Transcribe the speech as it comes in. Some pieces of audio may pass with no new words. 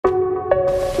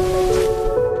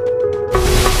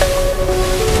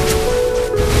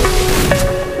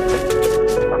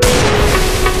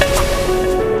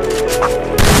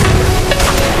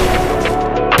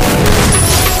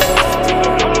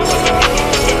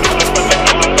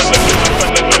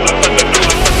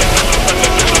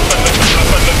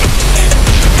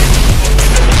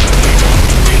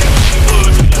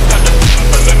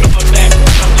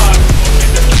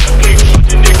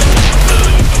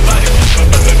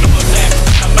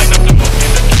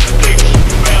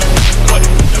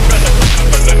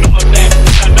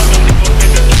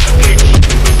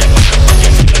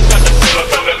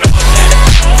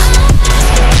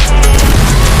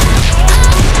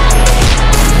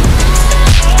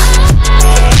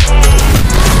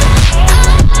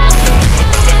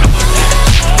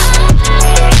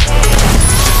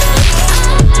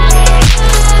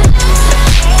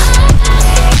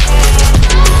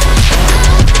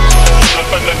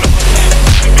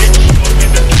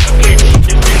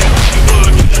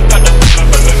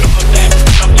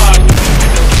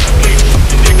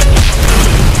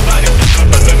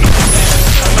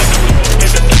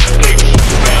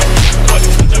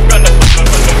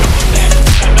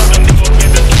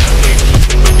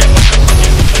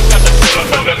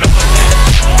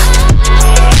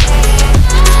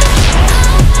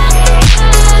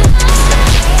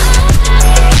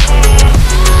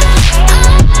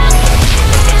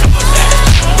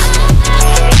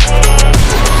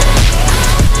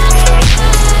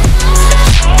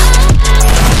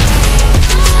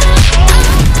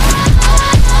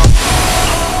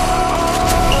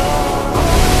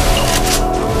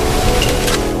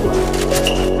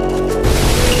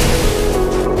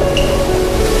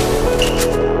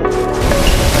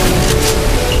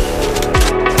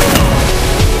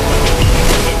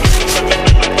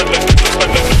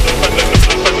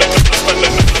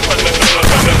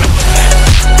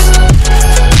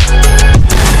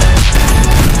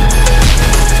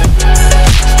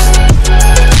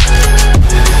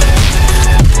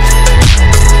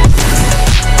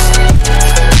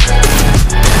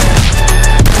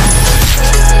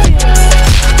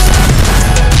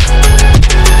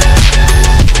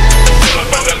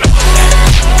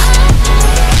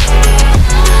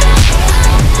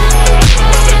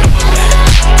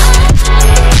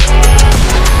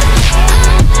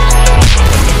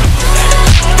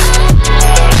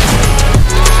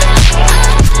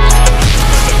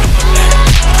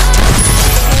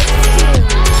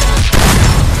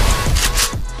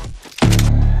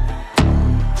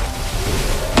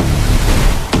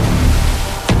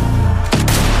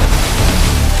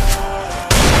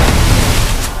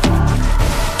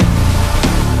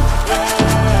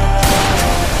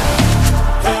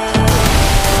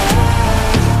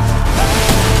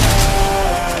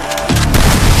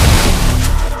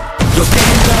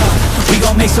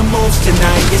make some moves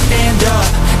tonight. Yeah, stand up,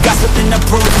 got something to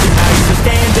prove tonight. So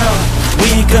stand up, we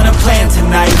ain't gonna plan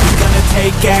tonight. We're gonna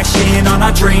take action on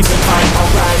our dreams and fight,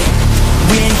 alright.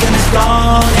 We ain't gonna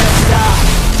stall, never stop.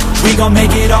 We gon'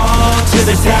 make it all to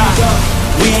the top.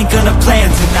 We ain't gonna plan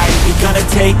tonight. We gonna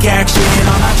take action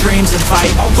on our dreams and fight,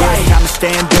 alright. Time to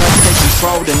stand up, take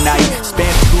control tonight.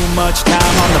 Spend too much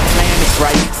time on the plan, it's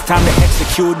right. It's time to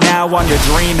execute now on your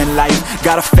dream in life.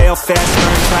 Gotta fail fast,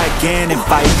 learn, try again and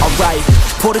fight, alright.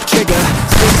 Pull the trigger,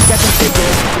 6-7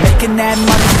 figures. Making that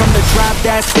money from the drop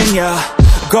that's in ya.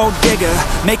 Gold digger,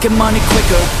 making money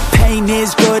quicker. Pain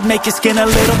is good, make your skin a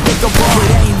little thicker. But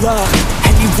it ain't luck,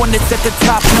 anyone that's at the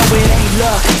top, no it ain't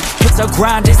luck. It's a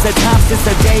grind, it's a time since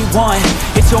the day one.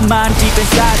 It's your mind deep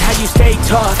inside, how you stay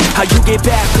tough, how you get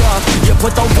back up. You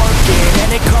put the work in,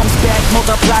 and it comes back.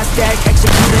 Multiply, stack,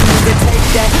 execute, and you can take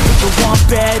that. What you want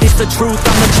bad, it's the truth,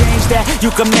 I'ma change that.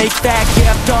 You can make that,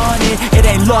 yeah I've done it. It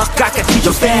ain't luck, I can teach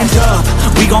you. Stand up,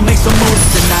 we gon' make some moves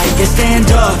tonight. Yeah, stand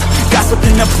up, got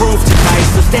something to prove tonight.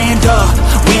 So stand up,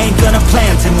 we ain't gonna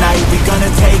plan tonight. We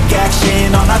gonna take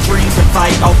action on our dreams and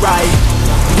fight, alright.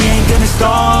 We ain't gonna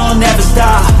stall, never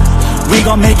stop. We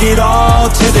gon' make it all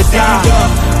to the top.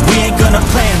 We ain't gonna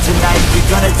plan tonight. We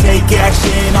gonna take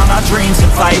action on our dreams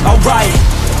and fight, alright.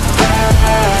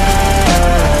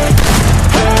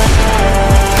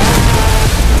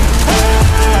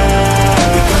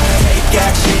 We gonna take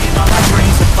action on our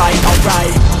dreams and fight,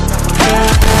 alright.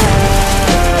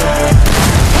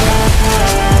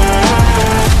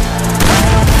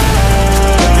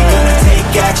 We gonna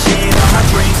take action on our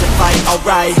dreams and fight,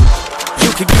 alright. You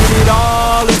can get it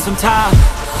all in some time.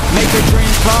 Make your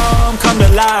dreams come to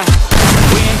life.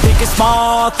 We ain't thinking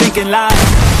small, thinking light.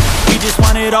 We just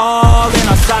want it all in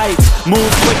our sights.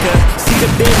 Move quicker, see the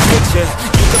big picture.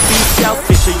 You could be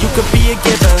selfish or you could be a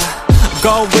giver.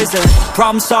 go wizard,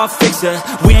 problem solve fixer.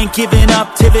 We ain't giving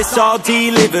up till it's all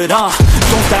delivered,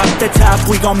 Don't stop at the top,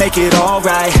 we gon' make it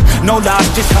alright. No lies,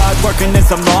 just hard working and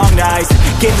some long nights.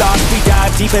 Get lost, we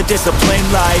dive deeper, disciplined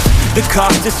life. The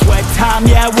cost of sweat, time,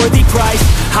 yeah, worthy price.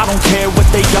 I don't care what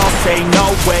they all say, no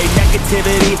way.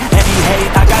 Negativity, any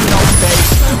hate, I got no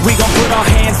faith. We gon' put our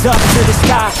hands up to the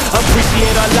sky,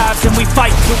 appreciate our lives and we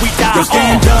fight till we die. Yo,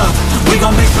 stand up, we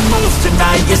gon' make some moves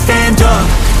tonight. Yeah, stand up,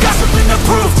 got something to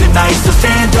prove tonight. So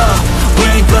stand up, we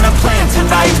ain't gonna plan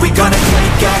tonight. We gonna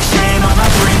take action on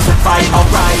our dreams and fight,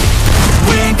 alright.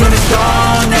 We ain't gonna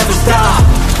stall, never stop.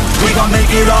 We gon'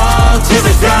 make it all till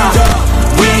it's down.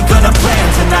 We ain't gonna plan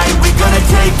tonight. We gonna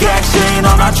take action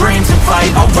on our dreams and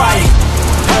fight, alright.